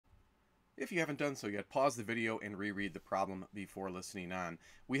If you haven't done so yet, pause the video and reread the problem before listening on.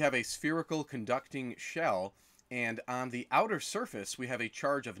 We have a spherical conducting shell, and on the outer surface, we have a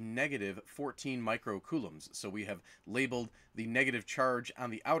charge of negative 14 microcoulombs. So we have labeled the negative charge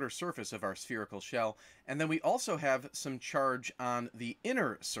on the outer surface of our spherical shell, and then we also have some charge on the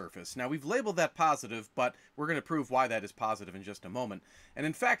inner surface. Now, we've labeled that positive, but we're going to prove why that is positive in just a moment. And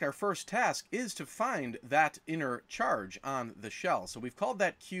in fact, our first task is to find that inner charge on the shell. So we've called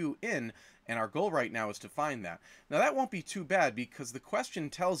that Q in, and our goal right now is to find that. Now, that won't be too bad because the question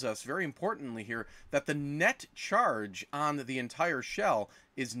tells us, very importantly here, that the net charge on the entire shell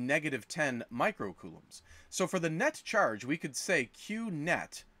is negative 10 microcoulombs. So for the net charge, we could say Q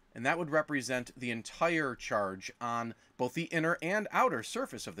net, and that would represent the entire charge on both the inner and outer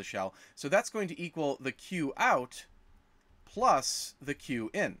surface of the shell. So that's going to equal the Q out plus the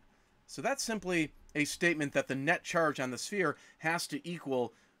Q in. So that's simply a statement that the net charge on the sphere has to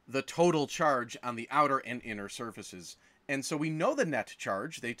equal the total charge on the outer and inner surfaces. And so we know the net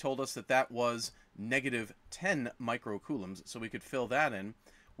charge. They told us that that was negative 10 microcoulombs, so we could fill that in.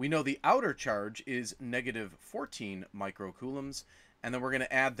 We know the outer charge is negative 14 microcoulombs, and then we're going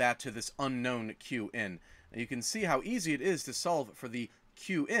to add that to this unknown Q in. Now you can see how easy it is to solve for the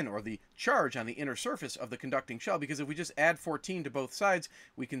Q in, or the charge on the inner surface of the conducting shell, because if we just add 14 to both sides,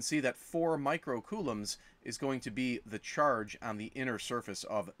 we can see that 4 microcoulombs is going to be the charge on the inner surface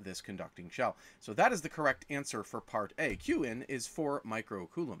of this conducting shell. So that is the correct answer for part A. Q in is 4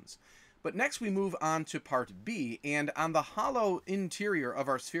 microcoulombs. But next we move on to part B, and on the hollow interior of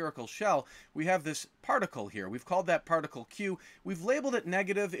our spherical shell, we have this particle here. We've called that particle Q. We've labeled it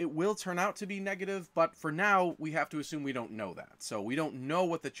negative. It will turn out to be negative, but for now, we have to assume we don't know that. So we don't know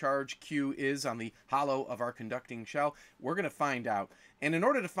what the charge Q is on the hollow of our conducting shell. We're going to find out, and in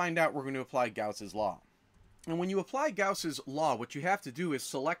order to find out, we're going to apply Gauss's law. And when you apply Gauss's law, what you have to do is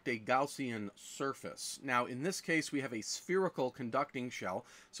select a Gaussian surface. Now, in this case, we have a spherical conducting shell,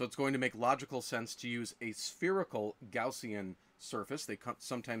 so it's going to make logical sense to use a spherical Gaussian surface. They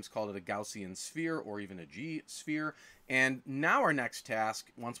sometimes call it a Gaussian sphere or even a G-sphere. And now our next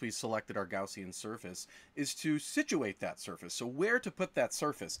task, once we've selected our Gaussian surface, is to situate that surface. So where to put that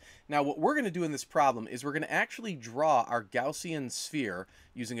surface? Now, what we're going to do in this problem is we're going to actually draw our Gaussian sphere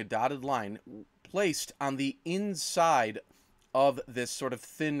using a dotted line placed on the inside of this sort of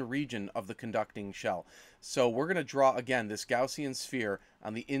thin region of the conducting shell. So we're going to draw, again, this Gaussian sphere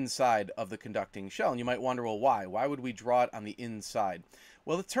on the inside of the conducting shell. And you might wonder, well, why? Why would we draw it on the inside?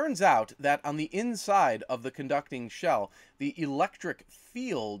 Well, it turns out that on the inside of the conducting shell, the electric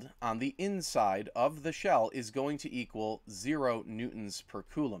field on the inside of the shell is going to equal 0 newtons per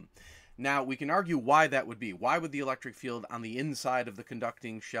coulomb. Now, we can argue why that would be. Why would the electric field on the inside of the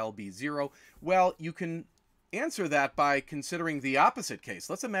conducting shell be 0? Well, you can answer that by considering the opposite case.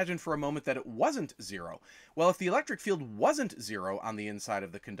 Let's imagine for a moment that it wasn't 0. Well, if the electric field wasn't 0 on the inside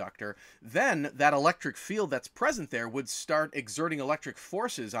of the conductor, then that electric field that's present there would start exerting electric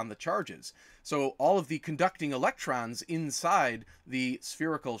forces on the charges. So all of the conducting electrons inside the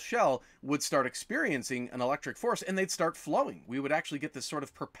spherical shell would start experiencing an electric force, and they'd start flowing. We would actually get this sort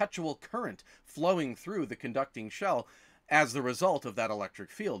of perpetual current flowing through the conducting shell as the result of that electric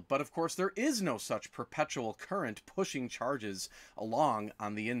field. But of course, there is no such perpetual current pushing charges along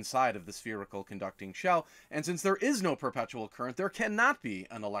on the inside of the spherical conducting shell. And since there is no perpetual current, there cannot be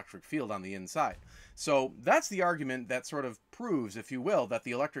an electric field on the inside. So that's the argument that sort of proves, if you will, that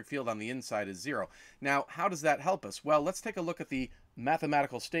the electric field on the inside is 0. Now, how does that help us? Well, let's take a look at the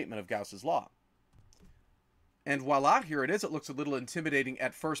mathematical statement of Gauss's law. And voila, here it is. It looks a little intimidating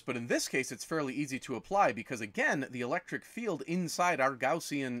at first, but in this case, it's fairly easy to apply because, again, the electric field inside our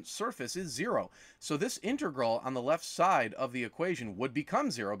Gaussian surface is 0. So this integral on the left side of the equation would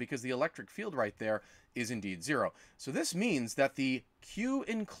become 0 because the electric field right there is indeed 0. So this means that the Q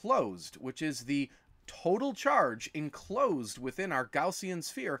enclosed, which is the total charge enclosed within our Gaussian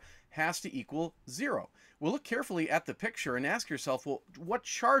sphere, has to equal 0. Well, look carefully at the picture and ask yourself, well, what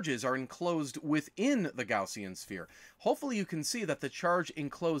charges are enclosed within the Gaussian sphere? Hopefully you can see that the charge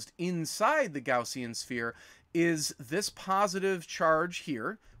enclosed inside the Gaussian sphere is this positive charge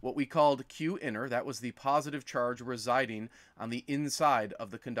here, what we called Q inner. That was the positive charge residing on the inside of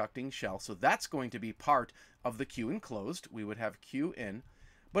the conducting shell. So that's going to be part of the Q enclosed. We would have Q in.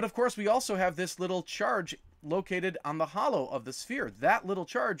 But of course, we also have this little charge located on the hollow of the sphere. That little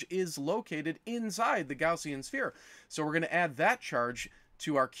charge is located inside the Gaussian sphere. So we're going to add that charge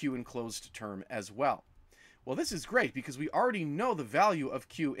to our Q enclosed term as well. Well, this is great because we already know the value of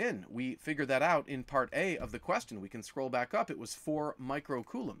Q in. We figured that out in part A of the question. We can scroll back up. It was 4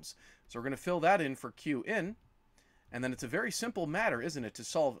 microcoulombs. So we're going to fill that in for Q in. And then it's a very simple matter, isn't it, to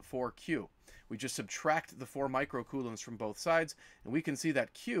solve for Q. We just subtract the 4 microcoulombs from both sides, and we can see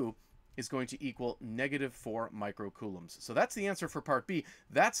that Q is going to equal negative 4 microcoulombs. So that's the answer for part B.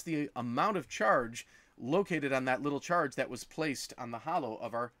 That's the amount of charge located on that little charge that was placed on the hollow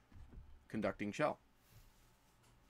of our conducting shell.